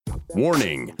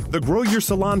Warning, the Grow Your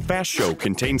Salon Fast show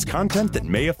contains content that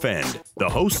may offend. The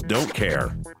hosts don't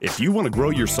care. If you want to grow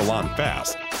your salon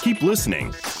fast, keep listening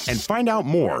and find out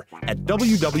more at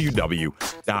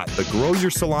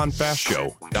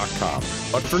www.thegrowyoursalonfastshow.com.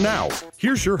 But for now,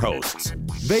 here's your hosts,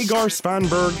 Vegard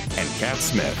Svanberg and Kat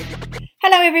Smith.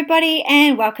 Hello everybody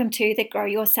and welcome to the Grow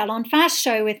Your Salon Fast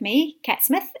show with me, Kat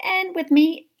Smith, and with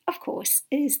me, of course,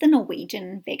 is the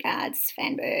Norwegian Vegard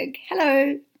Svanberg.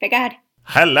 Hello, Vegard.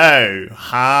 Hello,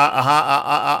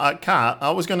 Kat.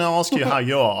 I was going to ask you how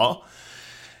you are,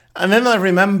 and then I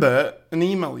remember an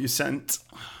email you sent,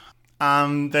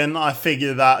 and then I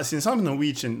figured that since I'm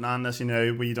Norwegian, and as you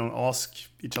know, we don't ask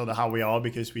each other how we are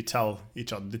because we tell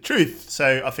each other the truth.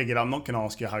 So I figured I'm not going to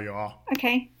ask you how you are.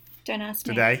 Okay, don't ask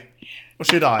me. Today. Or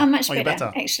should I? I'm much Are you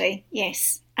better, actually,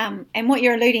 yes. And what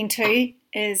you're alluding to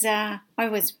is I've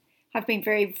been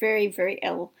very, very, very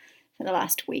ill for the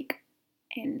last week.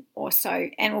 And also,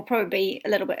 and will probably be a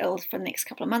little bit ill for the next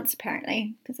couple of months,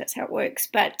 apparently, because that's how it works.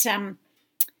 But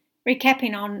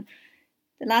recapping on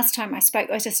the last time I spoke,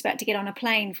 I was just about to get on a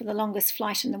plane for the longest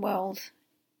flight in the world.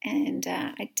 And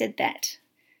I did that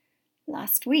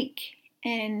last week.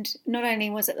 And not only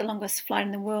was it the longest flight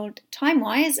in the world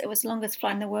time-wise, it was the longest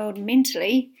flight in the world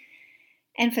mentally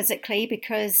and physically,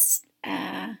 because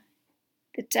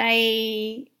the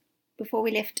day before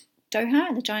we left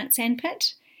Doha, the giant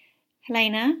sandpit,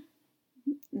 Helena,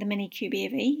 the mini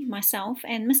QBV, myself,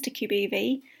 and Mr.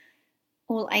 QBV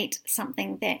all ate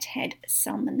something that had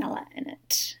salmonella in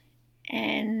it.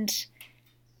 And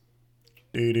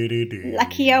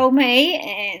lucky old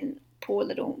me and poor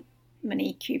little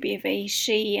mini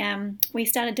QBV, we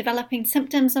started developing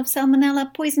symptoms of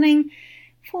salmonella poisoning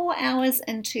 4 hours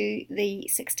into the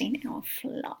 16-hour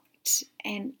flight.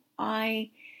 And I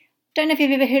don't know if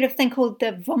you've ever heard of a thing called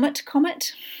the vomit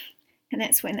comet. And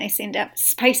that's when they send up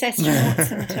space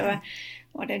astronauts into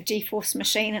a G-force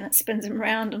machine, and it spins them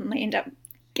around, and they end up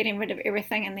getting rid of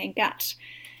everything in their gut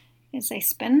as they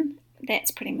spin.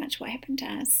 That's pretty much what happened to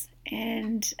us.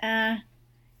 And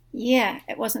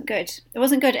it wasn't good. It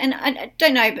wasn't good. And I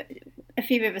don't know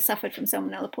if you've ever suffered from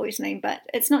salmonella poisoning, but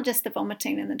it's not just the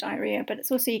vomiting and the diarrhea, but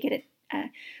it's also you get a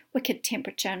wicked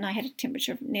temperature. And I had a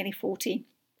temperature of nearly 40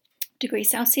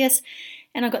 degrees Celsius,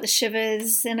 and I got the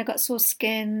shivers, and I got sore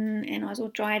skin, and I was all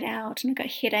dried out, and I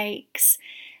got headaches,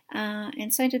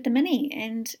 and so did the mini,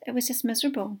 and it was just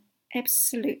miserable,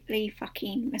 absolutely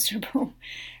fucking miserable,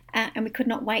 and we could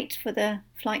not wait for the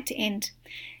flight to end.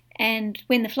 And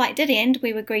when the flight did end,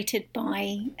 we were greeted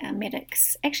by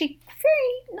medics. Actually,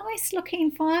 very nice looking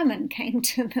firemen came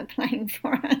to the plane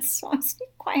for us, so I was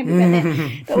quite happy about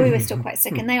that, but we were still quite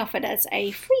sick, and they offered us a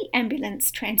free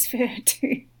ambulance transfer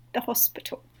to the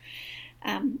hospital,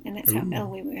 and that's how ill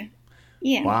we were.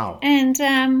 Yeah. Wow. And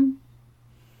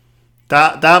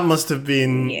that must have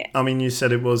been. Yeah. I mean, you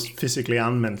said it was physically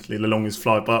and mentally the longest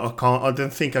flight, but I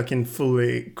don't think I can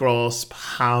fully grasp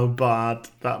how bad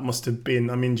that must have been.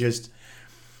 I mean, just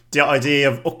the idea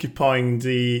of occupying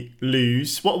the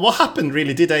loos. What happened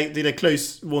really? Did they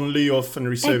close one loo off and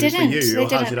reserve it for you, or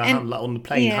how did I handle that on the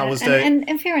plane? Yeah, how was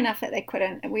and fair enough that they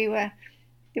couldn't. There were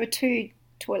 2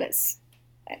 toilets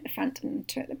at the front and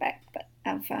 2 at the back, but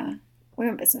we were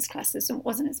in business class, so there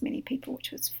wasn't as many people,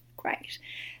 which was great.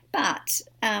 But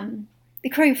the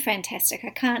crew were fantastic. I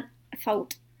can't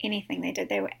fault anything they did.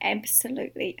 They were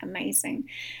absolutely amazing,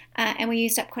 and we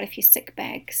used up quite a few sick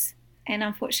bags. And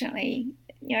unfortunately,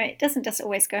 it doesn't just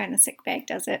always go in the sick bag,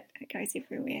 does it? It goes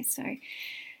everywhere. So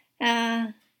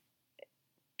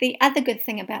the other good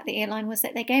thing about the airline was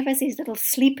that they gave us these little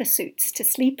sleeper suits to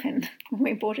sleep in when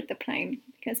we boarded the plane,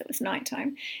 because it was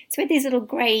nighttime. So we had these little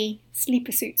grey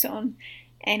sleeper suits on,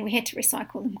 and we had to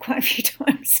recycle them quite a few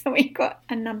times. So we got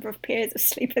a number of pairs of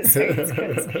sleeper suits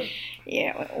because,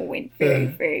 it all went very,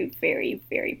 very, very,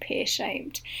 very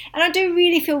pear-shaped. And I do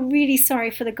really feel really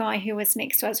sorry for the guy who was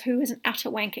next to us, who was an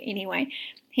utter wanker anyway.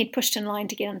 He'd pushed in line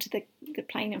to get onto the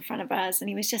plane in front of us, and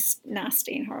he was just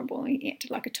nasty and horrible. He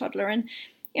acted like a toddler, and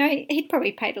he'd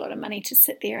probably paid a lot of money to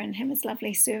sit there and have his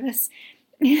lovely service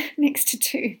next to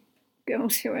 2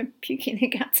 girls who were puking their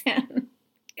guts out and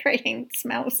creating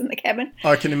smells in the cabin.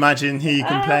 I can imagine he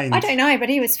complained. I don't know, but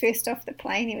he was first off the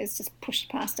plane. He was just pushed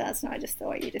past us, and I just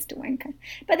thought, you're just a wanker.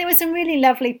 But there were some really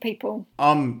lovely people.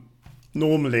 I'm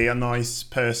normally a nice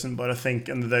person, but I think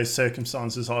under those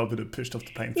circumstances I would have pushed off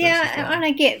the plane first. Yeah, and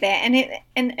I get that.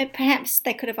 And perhaps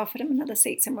they could have offered him another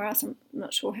seat somewhere else. I'm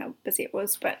not sure how busy it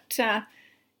was, but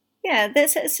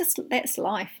that's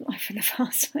life in the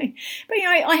fast lane. But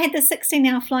I had the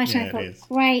 16-hour flight, and I thought,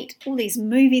 great, all these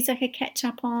movies I could catch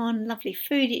up on, lovely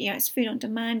food. It's food on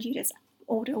demand. You just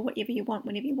order whatever you want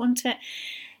whenever you want it.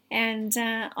 And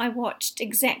I watched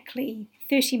exactly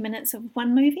 30 minutes of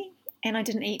one movie, and I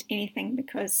didn't eat anything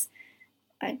because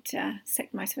I'd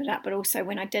sicked most of it up. But also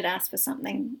when I did ask for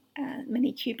something,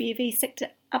 Mini QBV sicked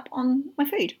it up on my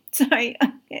food. So that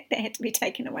had to be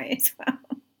taken away as well.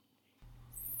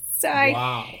 So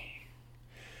wow.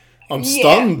 I'm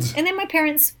stunned. And then my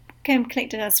parents came and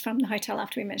collected us from the hotel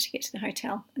after we managed to get to the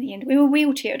hotel in the end. We were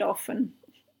wheelchaired off, and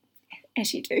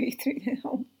as you do, through the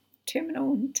whole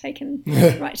terminal and taken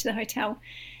right to the hotel.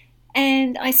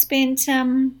 And I spent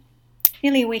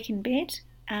nearly a week in bed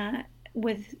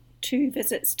with 2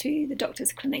 visits to the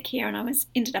doctor's clinic here, and I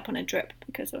ended up on a drip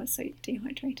because I was so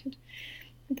dehydrated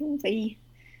with all the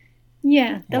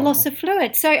loss of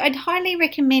fluid. So I'd highly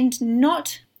recommend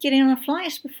not getting on a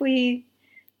flight when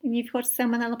you've got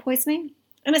salmonella poisoning.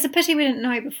 And it's a pity we didn't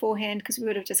know beforehand, because we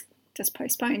would have just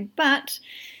postponed. But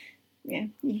yeah,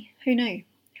 who knew?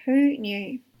 Who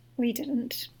knew? We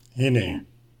didn't. You knew. Yeah.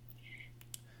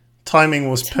 Timing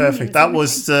was perfect. That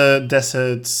was the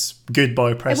desert's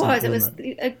goodbye present. It was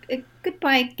a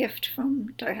goodbye gift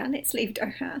from Doha. Let's leave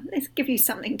Doha. Let's give you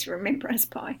something to remember us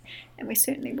by, and we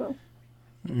certainly will.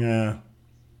 Yeah.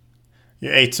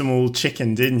 You ate some old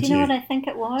chicken, didn't you? Do you know what I think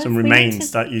it was? Some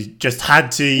remains that you just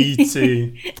had to eat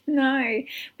too. No.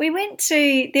 We went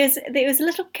to... There was a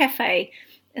little cafe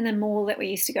in the mall that we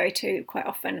used to go to quite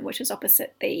often, which was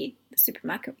opposite the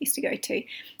supermarket we used to go to.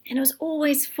 And it was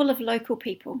always full of local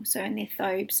people, so in their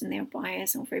thobes and their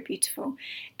buyers, all very beautiful.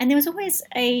 And there was always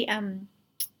a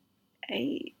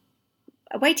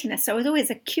waiting list. So there was always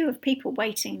a queue of people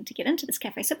waiting to get into this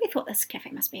cafe. So we thought this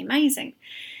cafe must be amazing.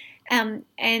 And...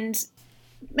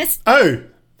 there's a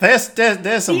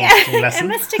marketing lesson.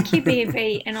 And Mr.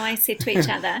 QBV and I said to each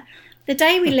other, the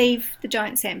day we leave the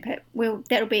giant sandpit,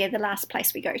 that'll be the last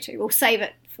place we go to. We'll save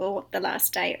it for the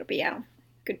last day. It'll be our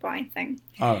goodbye thing.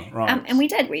 Oh, right. And we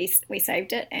did. We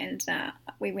saved it, and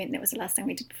we went. That was the last thing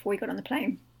we did before we got on the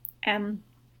plane.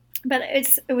 But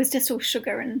it was just all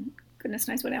sugar and goodness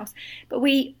knows what else. But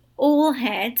we all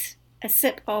had a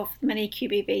sip of Mini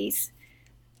QBV's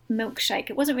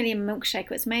milkshake. It wasn't really a milkshake. It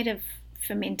was made of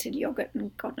fermented yogurt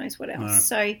and God knows what else. No.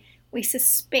 So we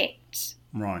suspect,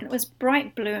 right, and it was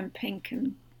bright blue and pink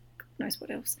and God knows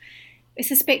what else. We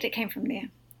suspect it came from there.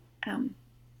 And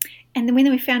then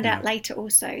when we found out later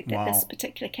also that this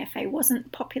particular cafe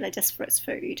wasn't popular just for its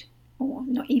food, or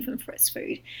not even for its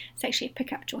food. It's actually a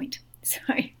pickup joint. So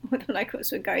all the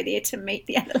locals would go there to meet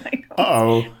the other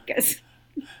locals. Because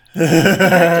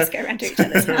just go around to each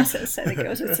other's houses. So the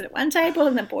girls would sit at one table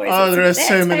and the boys would sit there are at that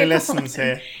so many table. lessons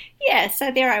here. Yeah, so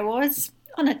there I was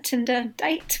on a Tinder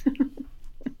date.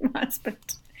 My husband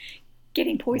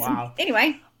getting poisoned. Wow.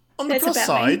 Anyway, on the plus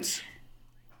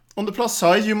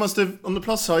side, you must have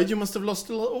lost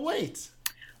a lot of weight.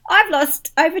 I've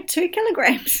lost over 2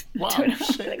 kilograms. Wow,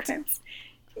 2.5 kilograms.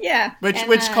 Yeah. Which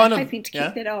kind of hoping to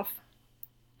keep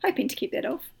that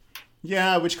off.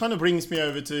 Yeah, which kind of brings me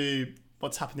over to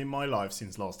what's happened in my life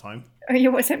since last time.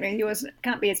 Oh, what's happening? Yours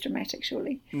can't be as dramatic,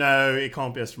 surely. No, it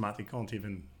can't be as dramatic. Can't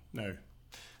even. No.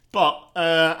 But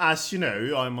as you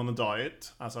know, I'm on a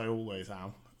diet, as I always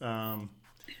am.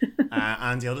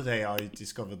 And the other day I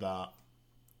discovered that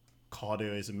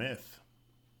cardio is a myth.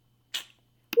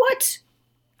 What?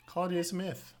 Cardio is a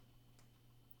myth.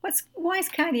 Why is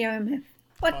cardio a myth?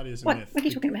 Cardio is a myth. What are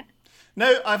you talking about?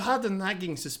 No, I've had a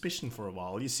nagging suspicion for a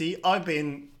while. You see, I've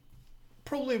been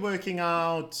probably working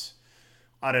out,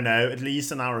 I don't know, at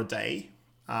least an hour a day.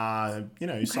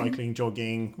 Cycling,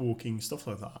 jogging, walking, stuff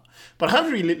like that. But I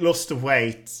haven't really lost the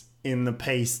weight in the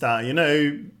pace that,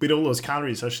 with all those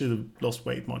calories, I should have lost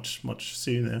weight much, much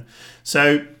sooner.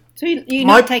 So you're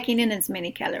not taking in as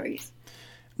many calories?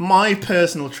 My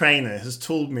personal trainer has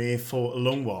told me for a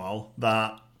long while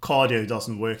that cardio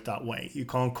doesn't work that way. You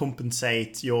can't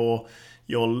compensate you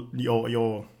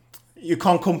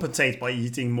can't compensate by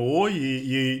eating more.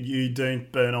 You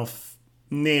don't burn off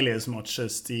nearly as much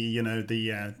as the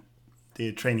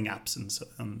training apps and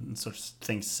such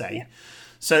things say. Yeah.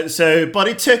 So but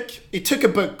it took a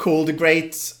book called The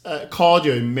Great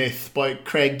Cardio Myth by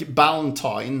Craig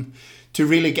Ballantyne to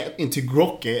really get into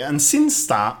grokkie, and since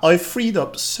that I've freed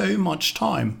up so much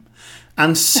time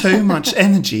and so much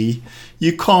energy.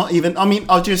 You can't even. I mean,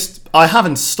 I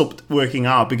haven't stopped working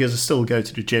out because I still go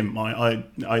to the gym. I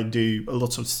do a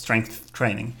lot of strength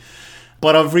training,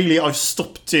 but I've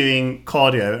stopped doing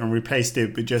cardio and replaced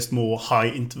it with just more high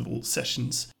interval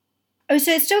sessions. Oh,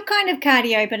 so it's still kind of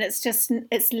cardio, but it's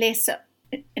less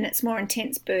and it's more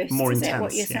intense bursts. More intense. Is that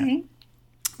what you're saying?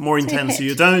 More intense, so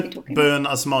you don't burn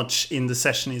as much in the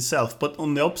session itself. But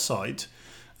on the upside,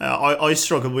 I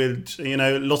struggle with,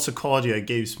 lots of cardio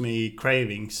gives me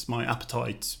cravings. My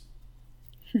appetite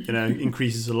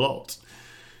increases a lot.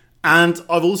 And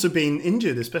I've also been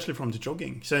injured, especially from the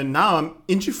jogging. So now I'm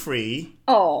injury-free.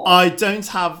 Oh. I don't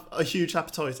have a huge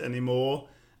appetite anymore.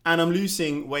 And I'm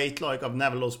losing weight like I've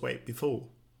never lost weight before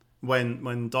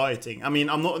when dieting. I mean,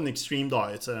 I'm not an extreme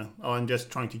dieter. I'm just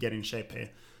trying to get in shape here.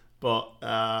 But,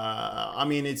 I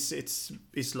mean, it's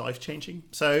life-changing.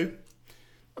 So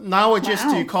now I just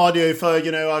do cardio for,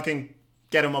 I can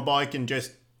get on my bike and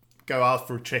just go out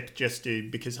for a trip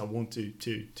because I want to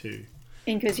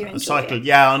because you enjoy cycle. it.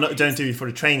 Yeah, I don't do it for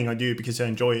the training. I do it because I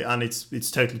enjoy it, and it's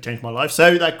totally changed my life.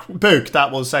 So that book,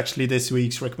 that was actually this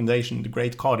week's recommendation, The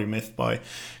Great Cardio Myth by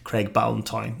Craig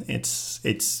Ballantyne.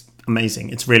 It's amazing.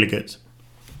 It's really good.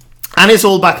 And it's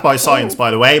all backed by science,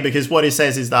 by the way, because what it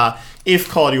says is that if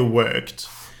cardio worked,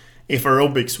 if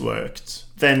aerobics worked,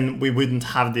 then we wouldn't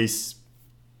have this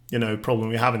problem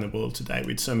we have in the world today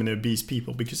with so many obese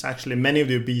people, because actually many of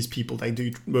the obese people, they do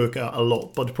work out a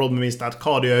lot, but the problem is that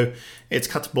cardio, it's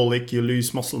catabolic, you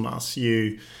lose muscle mass,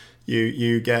 you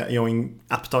get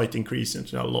appetite increase,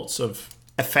 and lots of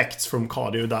effects from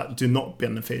cardio that do not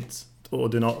benefit or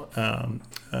do not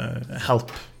help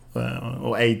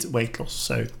or aid weight loss.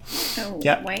 So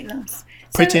weight loss,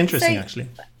 pretty interesting actually.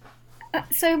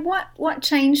 So what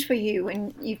changed for you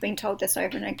when you've been told this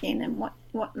over and again, and what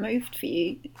moved for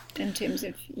you in terms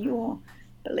of your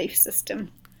belief system?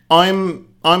 I'm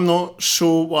not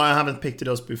sure why I haven't picked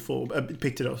this up before.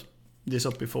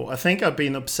 I think I've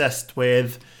been obsessed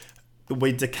with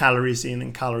the calories in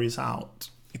and calories out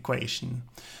equation.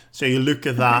 So you look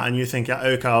at that and you think,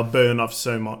 okay, I'll burn off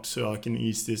so much so I can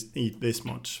eat this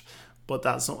much. But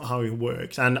that's not how it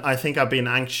works. And I think I've been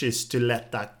anxious to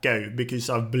let that go because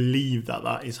I believe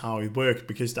that is how it works,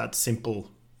 because that's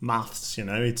simple maths,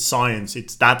 it's science.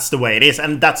 That's the way it is.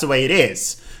 And that's the way it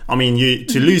is. I mean,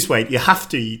 to lose weight, you have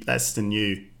to eat less than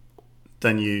you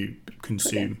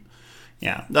consume.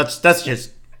 Yeah, that's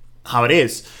just how it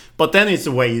is. But then it's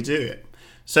the way you do it.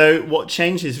 So what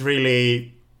changes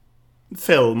really...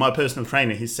 Phil, my personal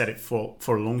trainer, he said it for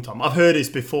a long time. I've heard this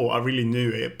before. I really knew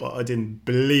it, but I didn't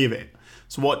believe it.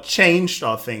 So what changed,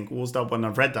 I think, was that when I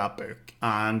read that book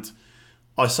and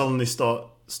I suddenly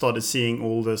started seeing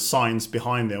all the science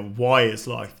behind it, why it's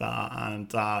like that, and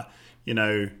that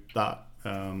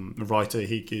writer,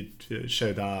 he could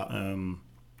show that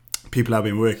people have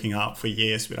been working out for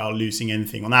years without losing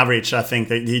anything. On average, I think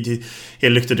that he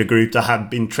looked at a group that had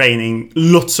been training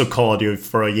lots of cardio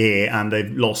for a year and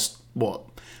they've lost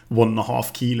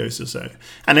 1.5 kilos or so.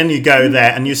 And then you go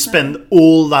there and you spend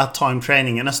all that time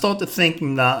training. And I started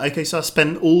thinking that, okay, so I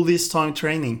spend all this time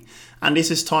training, and this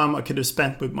is time I could have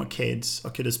spent with my kids. I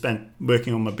could have spent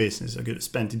working on my business. I could have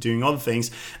spent it doing other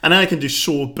things. And then I can do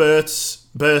short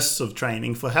bursts of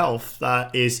training for health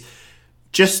that is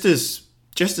just as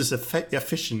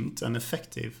efficient and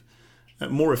effective,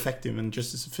 more effective and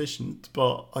just as efficient,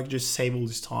 but I could just save all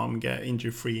this time and get injury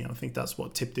free. I think that's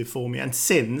what tipped it for me. And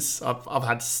since I've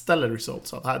had stellar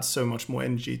results, I've had so much more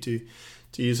energy to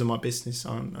use in my business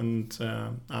and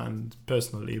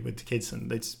personally with the kids,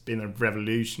 and it's been a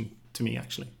revolution to me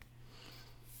actually.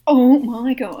 Oh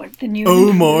my god, the new.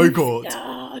 Oh my god.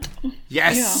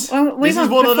 Yes. Yeah. Well, this is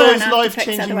one of those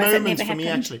life-changing moments for me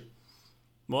actually.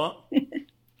 What?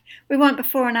 We want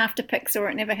before and after pics, or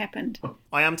it never happened.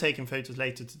 I am taking photos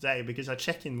later today because I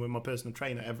check in with my personal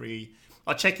trainer every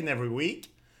week,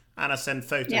 and I send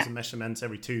photos and measurements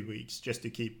every 2 weeks just to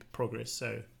keep progress.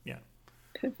 So yeah.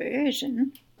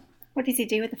 Perversion. What does he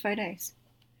do with the photos?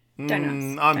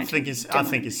 Don't ask. I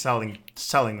think he's selling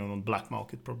them on the black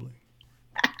market probably.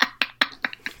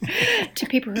 To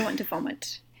people who want to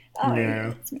vomit. Oh, yeah.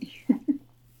 That's me.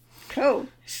 Cool.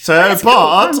 So, but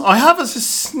cool. I have a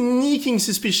sneaking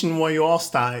suspicion why you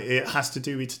asked that it has to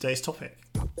do with today's topic.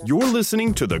 You're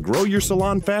listening to the Grow Your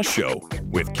Salon Fast Show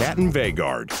with Kat and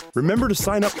Vegard. Remember to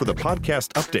sign up for the podcast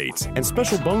updates and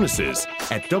special bonuses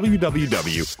at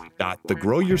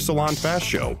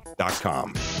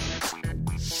www.thegrowyoursalonfastshow.com.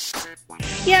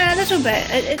 Yeah, a little bit.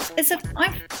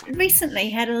 I've recently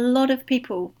had a lot of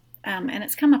people, and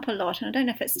it's come up a lot, and I don't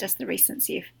know if it's just the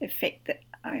recency effect that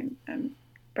I'm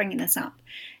bringing this up,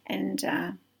 and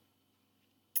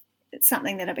it's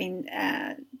something that I've been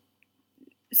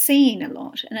seeing a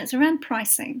lot, and it's around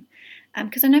pricing,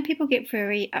 because I know people get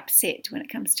very upset when it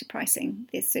comes to pricing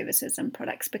their services and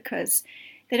products because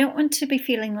they don't want to be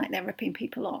feeling like they're ripping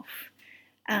people off,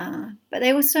 but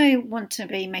they also want to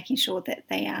be making sure that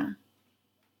their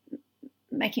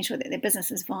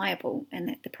business is viable and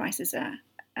that the prices are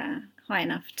high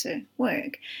enough to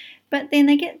work. But then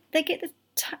they get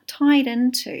tied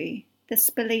into this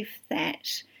belief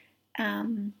that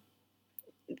the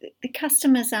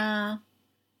customers are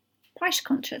price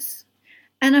conscious,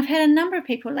 And I've had a number of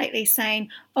people lately saying,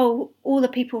 oh, all the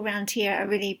people around here are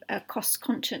really cost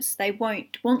conscious. They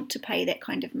won't want to pay that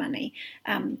kind of money.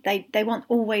 They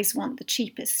always want the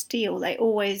cheapest deal.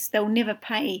 They'll never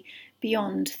pay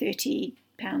beyond £30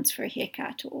 for a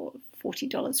haircut or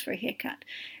 $40 for a haircut.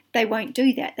 They won't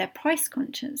do that. They're price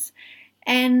conscious.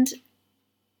 And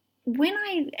when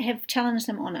I have challenged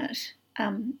them on it,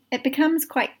 it becomes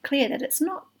quite clear that it's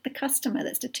not the customer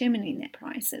that's determining that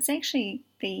price. It's actually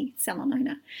the salon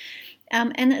owner.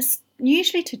 And it's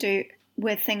usually to do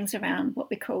with things around what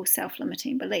we call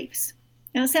self-limiting beliefs.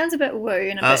 Now, it sounds a bit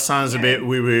woo. That sounds a bit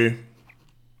woo-woo.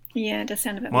 Yeah, it does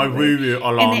sound a bit My woo-woo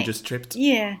alarm just tripped.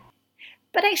 Yeah.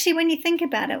 But actually, when you think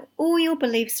about it, all your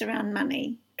beliefs around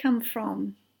money come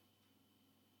from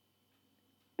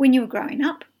when you were growing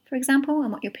up, for example,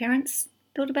 and what your parents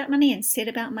thought about money and said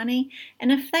about money.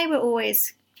 And if they were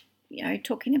always,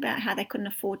 talking about how they couldn't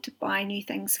afford to buy new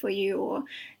things for you, or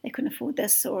they couldn't afford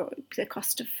this, or the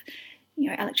cost of,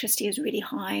 electricity is really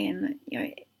high, and,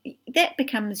 that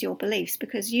becomes your beliefs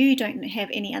because you don't have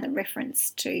any other reference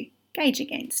to gauge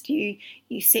against. You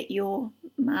set your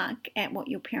mark at what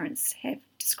your parents have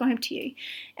described to you.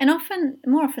 And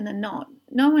more often than not,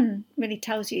 no one really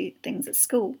tells you things at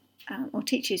school or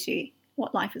teaches you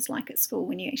what life is like at school.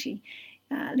 When you actually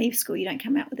leave school, you don't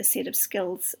come out with a set of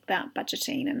skills about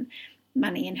budgeting and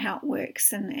money and how it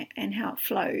works and how it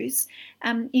flows.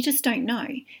 You just don't know.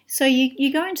 So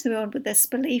you go into the world with this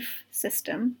belief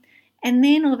system, and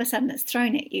then all of a sudden it's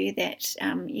thrown at you that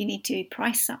you need to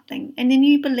price something, and then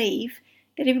you believe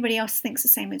that everybody else thinks the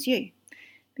same as you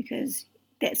because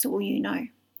that's all you know.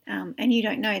 And you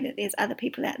don't know that there's other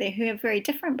people out there who have very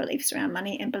different beliefs around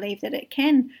money and believe that it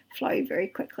can flow very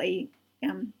quickly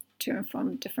to and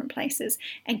from different places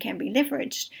and can be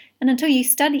leveraged. And until you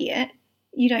study it,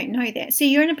 you don't know that. So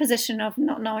you're in a position of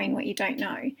not knowing what you don't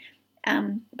know.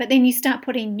 But then you start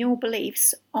putting your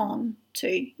beliefs on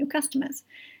to your customers,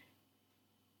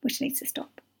 which needs to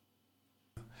stop.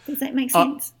 Does that make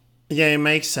sense? Yeah, it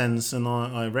makes sense, and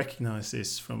I recognise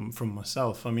this from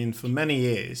myself. I mean, for many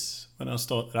years, when I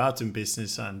started out in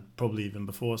business, and probably even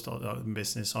before I started out in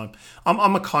business, I'm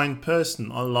a kind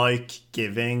person. I like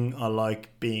giving. I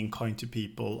like being kind to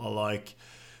people. I like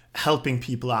helping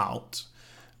people out.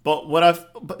 But what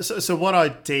I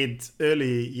did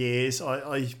early years,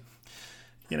 I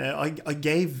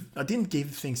didn't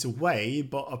give things away,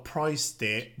 but I priced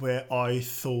it where I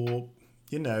thought,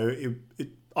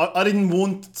 I didn't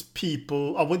want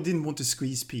people. I didn't want to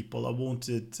squeeze people. I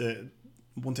wanted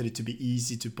it to be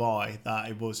easy to buy. That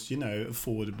it was,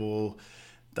 affordable.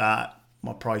 That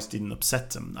my price didn't upset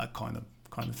them. That kind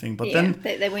of thing. But then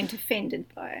they weren't offended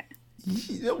by it.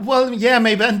 Well, yeah,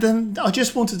 maybe. And then I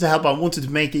just wanted to help. I wanted to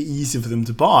make it easy for them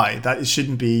to buy. That it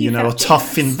shouldn't be, a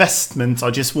tough investment. I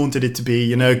just wanted it to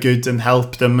be, good and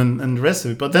help them and the rest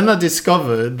of it. But then I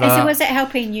discovered that. And so was it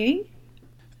helping you?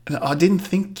 I didn't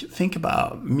think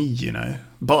about me,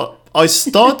 but I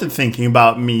started thinking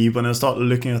about me when I started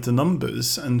looking at the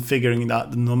numbers and figuring that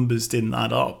the numbers didn't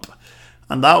add up.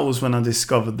 And that was when I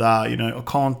discovered that,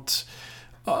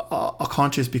 I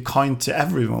can't just be kind to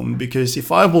everyone, because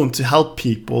if I want to help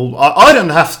people, I don't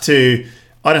have to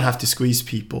squeeze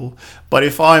people. But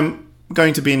if I'm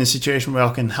going to be in a situation where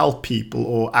I can help people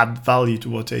or add value to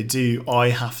what they do, I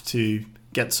have to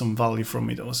get some value from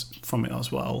it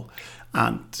as well.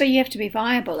 But you have to be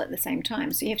viable at the same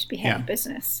time, so you have to have a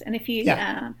business. And if you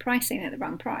are pricing at the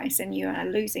wrong price and you are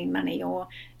losing money or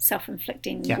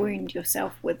self-inflicting wound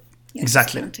yourself with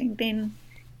discounting, then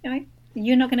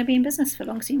you're not going to be in business for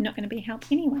long, so you're not going to be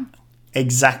helping anyone.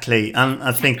 Exactly, and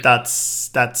I think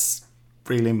that's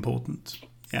really important.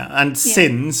 Yeah, and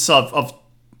since I've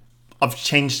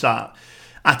changed that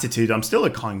attitude, I'm still a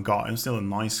kind guy, I'm still a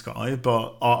nice guy,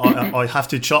 but I have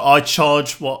to I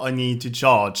charge what I need to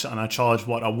charge, and I charge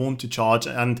what I want to charge,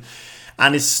 and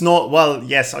it's not, well,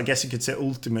 yes, I guess you could say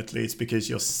ultimately it's because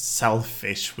you're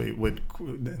selfish, with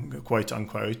quote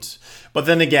unquote, but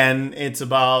then again, it's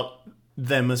about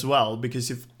them as well, because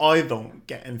if I don't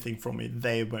get anything from it,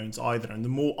 they won't either, and the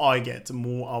more I get, the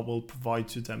more I will provide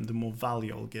to them, the more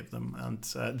value I'll give them, and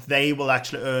they will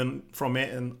actually earn from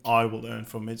it, and I will earn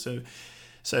from it.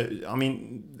 So, I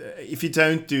mean, if you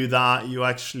don't do that, you're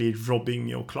actually robbing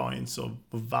your clients of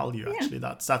value, actually.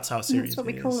 That's how serious it is. That's what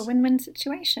we call a win-win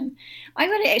situation. I've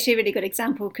got actually a really good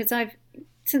example, because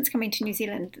since coming to New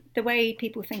Zealand, the way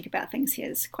people think about things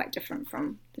here is quite different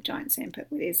from the giant sandpit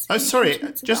where there's... Oh, sorry,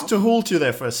 just to hold you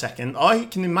there for a second, I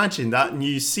can imagine that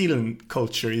New Zealand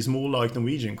culture is more like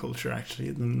Norwegian culture, actually,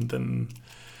 than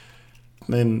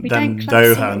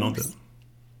Doha.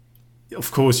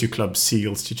 of course you club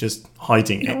seals. You're just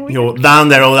hiding it. You're down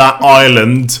there on that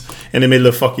island in the middle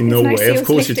of fucking nowhere. Of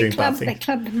course you're doing bad things. They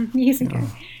clubbed them years ago.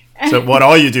 So what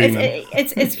are you doing then?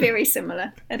 It's very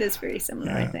similar. It is very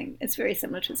similar, I think. It's very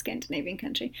similar to a Scandinavian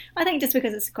country. I think just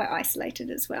because it's quite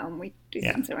isolated as well, and we do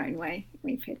things our own way.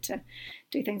 We've had to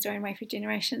do things our own way for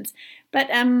generations. But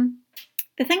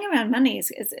the thing around money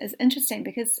is interesting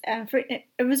because it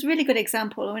was a really good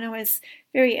example when I was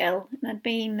very ill and I'd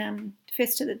been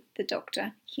first to the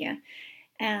doctor here,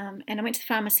 and I went to the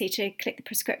pharmacy to collect the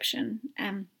prescription.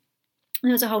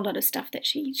 There was a whole lot of stuff that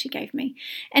she gave me.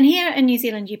 And here in New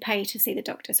Zealand, you pay to see the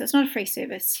doctor. So it's not a free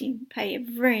service. You pay a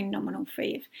very nominal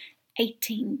fee of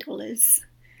 $18.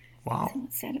 Wow.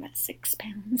 What's that, about £6?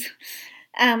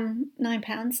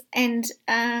 £9. And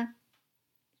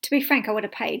to be frank, I would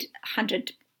have paid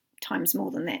 100 times more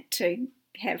than that to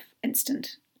have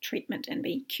instant treatment and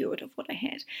be cured of what I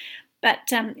had.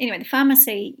 But anyway, the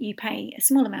pharmacy, you pay a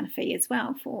small amount of fee as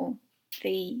well for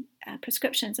the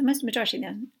prescriptions, and majority of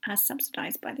them are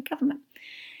subsidised by the government.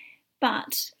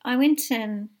 But I went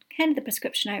and handed the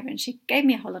prescription over, and she gave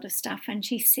me a whole lot of stuff, and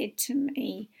she said to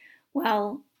me,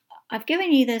 well, I've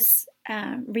given you this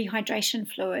rehydration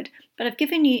fluid, but I've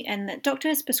given you, and the doctor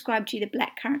has prescribed you the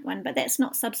blackcurrant one, but that's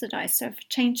not subsidised, so I've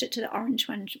changed it to the orange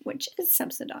one, which is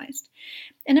subsidised.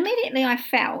 And immediately I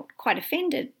felt quite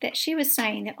offended that she was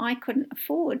saying that I couldn't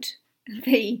afford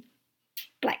the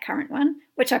blackcurrant one,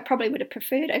 which I probably would have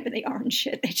preferred over the orange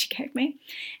shirt that she gave me.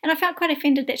 And I felt quite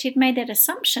offended that she'd made that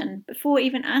assumption before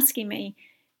even asking me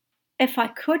if I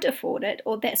could afford it,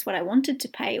 or that's what I wanted to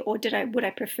pay, or would I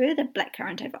prefer the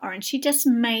blackcurrant over orange. She just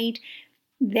made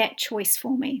that choice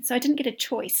for me. So I didn't get a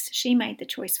choice. She made the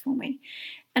choice for me.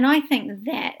 And I think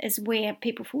that is where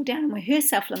people fall down, and where her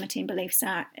self-limiting beliefs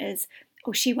are is,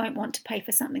 oh, she won't want to pay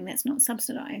for something that's not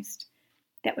subsidised.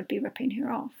 That would be ripping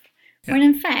her off. Yeah. When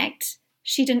in fact,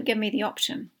 she didn't give me the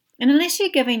option. And unless you're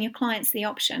giving your clients the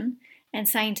option and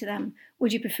saying to them,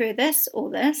 would you prefer this or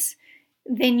this,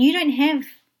 then you don't have,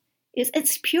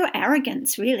 it's pure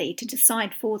arrogance really to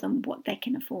decide for them what they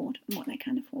can afford and what they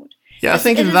can't afford. Yeah, I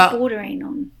think in that bordering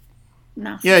on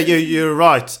narcissism. Yeah, you're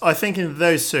right. I think in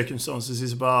those circumstances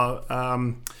it's about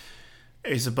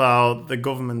the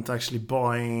government actually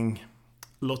buying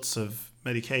lots of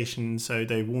medication, so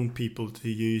they want people to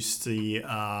use the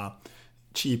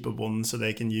cheaper one, so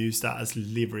they can use that as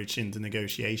leverage in the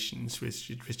negotiations,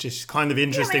 which is kind of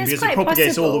interesting because it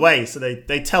propagates all the way. So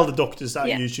they tell the doctors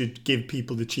that you should give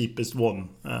people the cheapest one.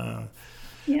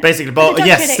 Basically, but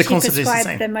yes, the concept is the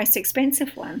same. The most expensive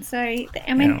one. So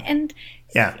I mean,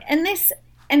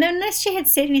 unless she had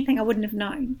said anything, I wouldn't have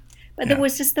known. But there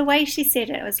was just the way she said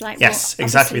it. It was like, yes, well,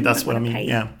 exactly. That's what I mean.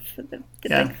 Yeah, for the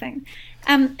big thing.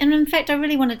 And in fact, I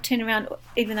really wanted to turn around,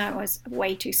 even though I was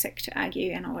way too sick to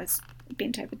argue and I was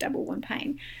bent over double in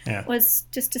pain, was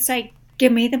just to say,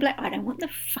 give me the black. I don't want the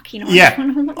fucking orange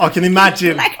one. I can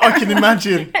imagine.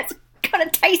 It's got to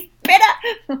taste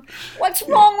better. What's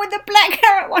wrong with the black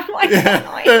carrot one? Why can't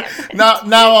I have it?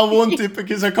 Now I want it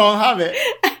because I can't have it.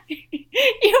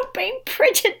 You're being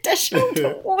prejudicial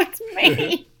towards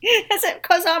me. Is it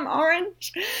because I'm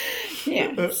orange?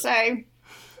 Yeah. So, and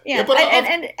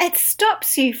it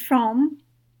stops you from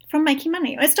making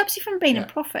money. It stops you from being a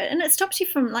profit, and it stops you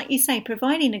from, like you say,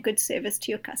 providing a good service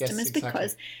to your customers,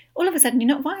 because all of a sudden you're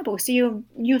not viable. So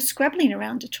you're scrabbling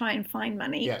around to try and find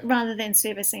money rather than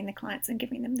servicing the clients and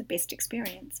giving them the best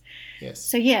experience. Yes.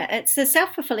 So it's a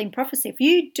self-fulfilling prophecy. If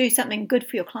you do something good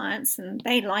for your clients and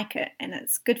they like it and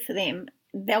it's good for them,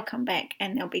 they'll come back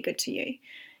and they'll be good to you.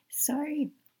 So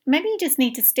maybe you just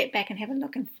need to step back and have a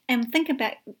look and think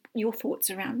about your thoughts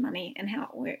around money and how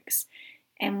it works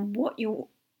and what your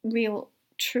real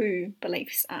true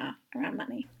beliefs are around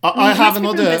money. I have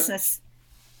another business.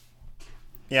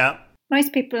 Yeah.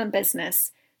 Most people in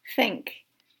business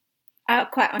are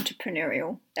quite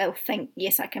entrepreneurial. They'll think,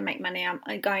 yes, I can make money.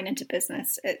 I'm going into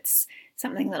business. It's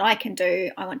something that I can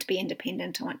do. I want to be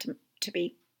independent. I want to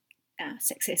be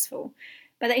successful.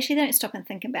 But they actually don't stop and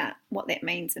think about what that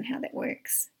means and how that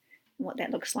works and what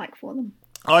that looks like for them.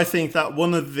 I think that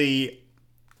one of the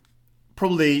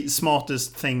probably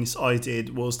smartest things I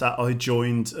did was that I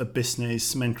joined a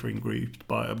business mentoring group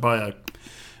by a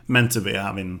mentor we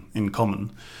have in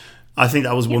common. I think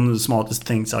that was one of the smartest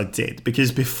things I did,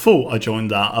 because before I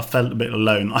joined that, I felt a bit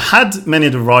alone. I had many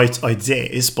of the right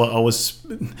ideas, but I was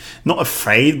not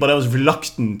afraid, but I was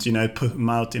reluctant, put them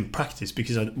out in practice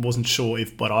because I wasn't sure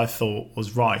if what I thought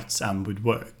was right and would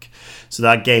work. So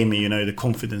that gave me, the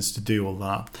confidence to do all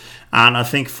that. And I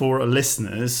think for our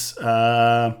listeners,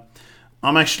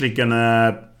 I'm actually going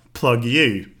to plug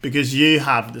you, because you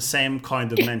have the same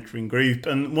kind of mentoring group.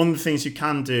 And one of the things you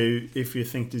can do if you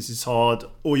think this is hard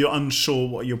or you're unsure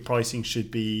what your pricing should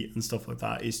be and stuff like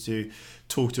that is to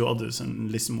talk to others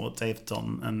and listen what they've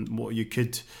done and what you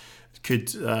could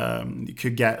get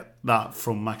that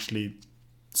from actually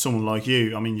someone like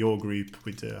you. I mean, your group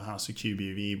with the House of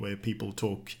QBV, where people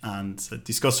talk and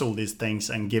discuss all these things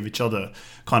and give each other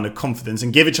kind of confidence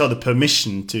and give each other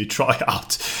permission to try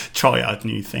out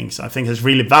new things. I think it's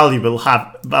really valuable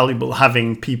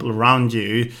having people around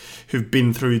you who've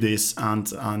been through this and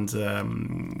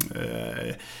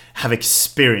have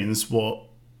experienced what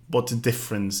the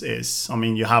difference is. I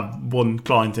mean, you have one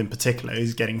client in particular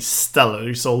who's getting stellar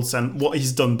results, and what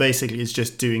he's done basically is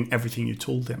just doing everything you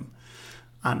told him.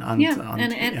 And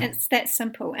it's that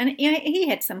simple. And he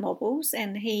had some wobbles,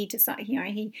 and he decided,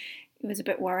 he was a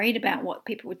bit worried about what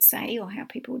people would say or how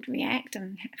people would react,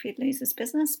 and if he'd lose his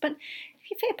business. But if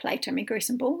you fair play to him, he grew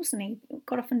some balls, and he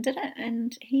got off and did it.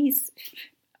 And his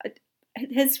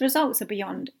results are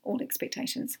beyond all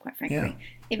expectations, quite frankly,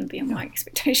 even beyond my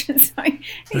expectations. So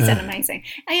he's done amazing.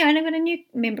 And I've got a new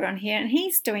member on here, and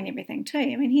he's doing everything too.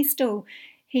 I mean, he's sort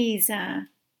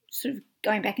of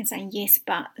going back and saying, yes,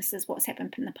 but this is what's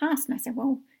happened in the past. And I said,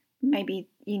 well, maybe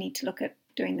you need to look at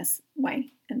doing this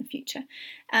way in the future.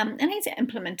 And he's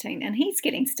implementing, and he's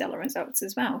getting stellar results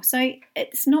as well. So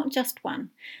it's not just one.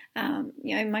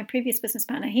 My previous business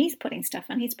partner, he's putting stuff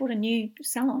on. He's bought a new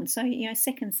salon. So,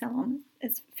 second salon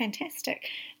is fantastic.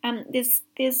 There's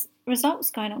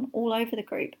results going on all over the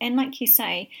group. And like you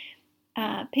say,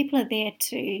 people are there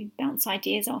to bounce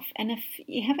ideas off. And if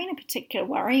you're having a particular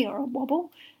worry or a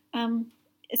wobble,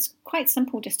 it's quite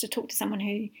simple just to talk to someone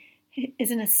who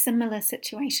is in a similar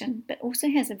situation but also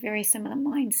has a very similar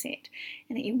mindset,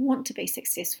 and that you want to be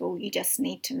successful. You just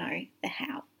need to know the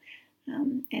how,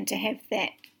 and to have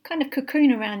that kind of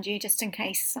cocoon around you just in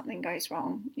case something goes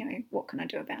wrong. What can I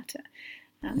do about it?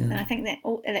 And I think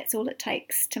that's all it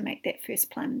takes to make that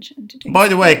first plunge into doing. By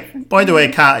the way,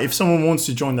 Kat, if someone wants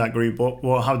to join that group,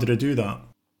 how do they do that?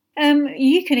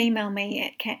 You can email me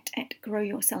at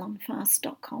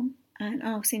kat@growyoursalonfast.com, and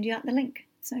I'll send you out the link.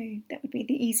 So that would be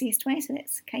the easiest way. So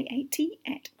that's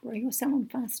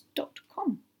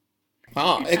kat@growyoursalonfast.com.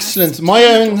 Excellent.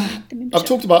 I've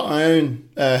talked about my own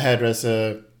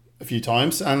hairdresser a few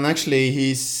times, and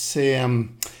actually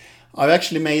I've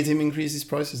actually made him increase his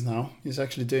prices now. He's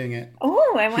actually doing it.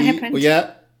 Oh, and what happened? Well,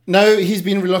 yeah. No, he's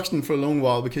been reluctant for a long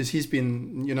while because he's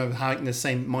been, having the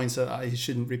same mindset that he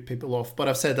shouldn't rip people off. But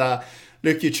I've said that,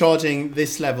 look, you're charging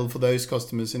this level for those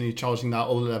customers and you're charging that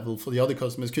other level for the other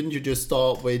customers. Couldn't you just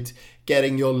start with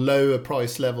getting your lower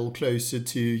price level closer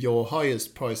to your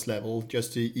highest price level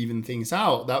just to even things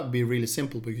out? That would be really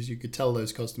simple, because you could tell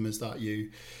those customers that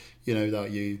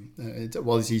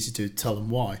it's easy to tell them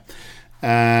why.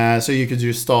 So you could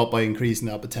just start by increasing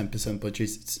that by 10%, but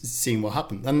just seeing what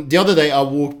happened. And the other day I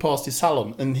walked past his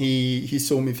salon, and he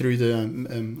saw me through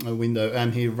the window,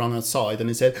 and he ran outside and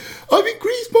he said, "I've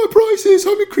increased my prices.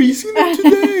 I'm increasing them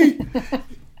today."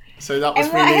 So that was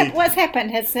what's happened?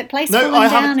 Has the place fallen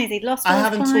down? Has he lost all his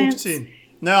clients? I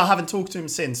haven't talked to him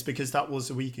since, because that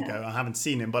was a week ago. I haven't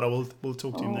seen him, but we'll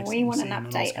talk to him next time. We want an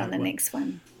update on the next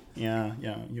one. Yeah,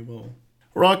 you will.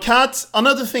 Right, Kat,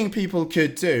 another thing people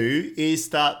could do is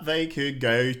that they could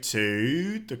go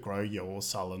to the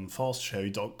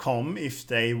growyoursalonfastshow.com if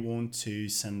they want to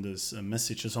send us a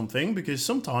message or something, because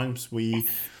sometimes we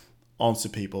answer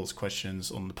people's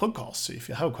questions on the podcast. So if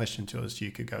you have a question to us,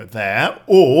 you could go there,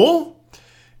 or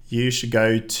you should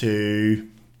go to...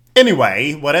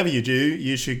 Anyway, whatever you do,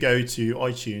 you should go to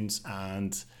iTunes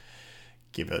and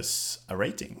give us a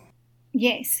rating.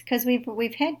 Yes, because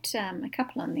we've had a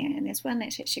couple on there, and there's one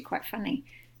that's actually quite funny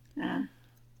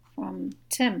from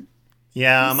Tim.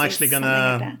 Yeah, I'm actually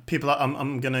gonna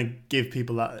I'm gonna give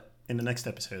people that in the next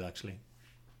episode, actually.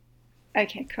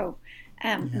 Okay, cool.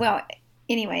 Well,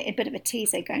 anyway, a bit of a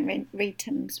teaser. Go and read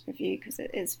Tim's review, because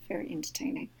it is very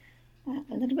entertaining.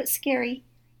 A little bit scary,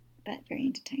 but very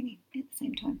entertaining at the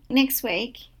same time. Next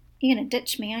week, you're gonna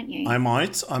ditch me, aren't you? I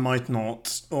might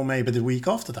not, or maybe the week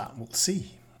after that. We'll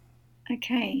see.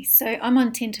 Okay, so I'm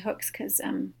on tenterhooks because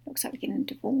looks like we're getting a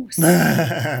divorce.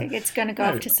 It's going to go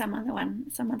off to someone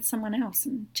else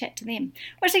and chat to them,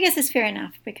 which I guess is fair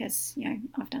enough, because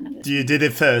I've done it. You did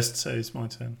it first, so it's my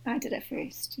turn. I did it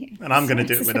first, yeah. And I'm going to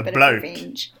do it with a bloke.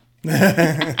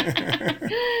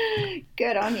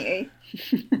 Good on you.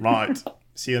 Right.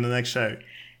 See you on the next show.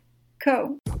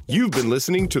 Cool. You've been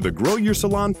listening to the Grow Your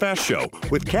Salon Fast Show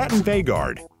with Kat and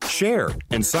Vegard. Share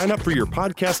and sign up for your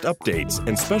podcast updates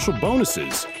and special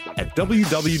bonuses at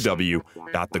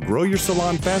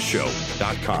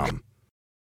www.thegrowyoursalonfastshow.com.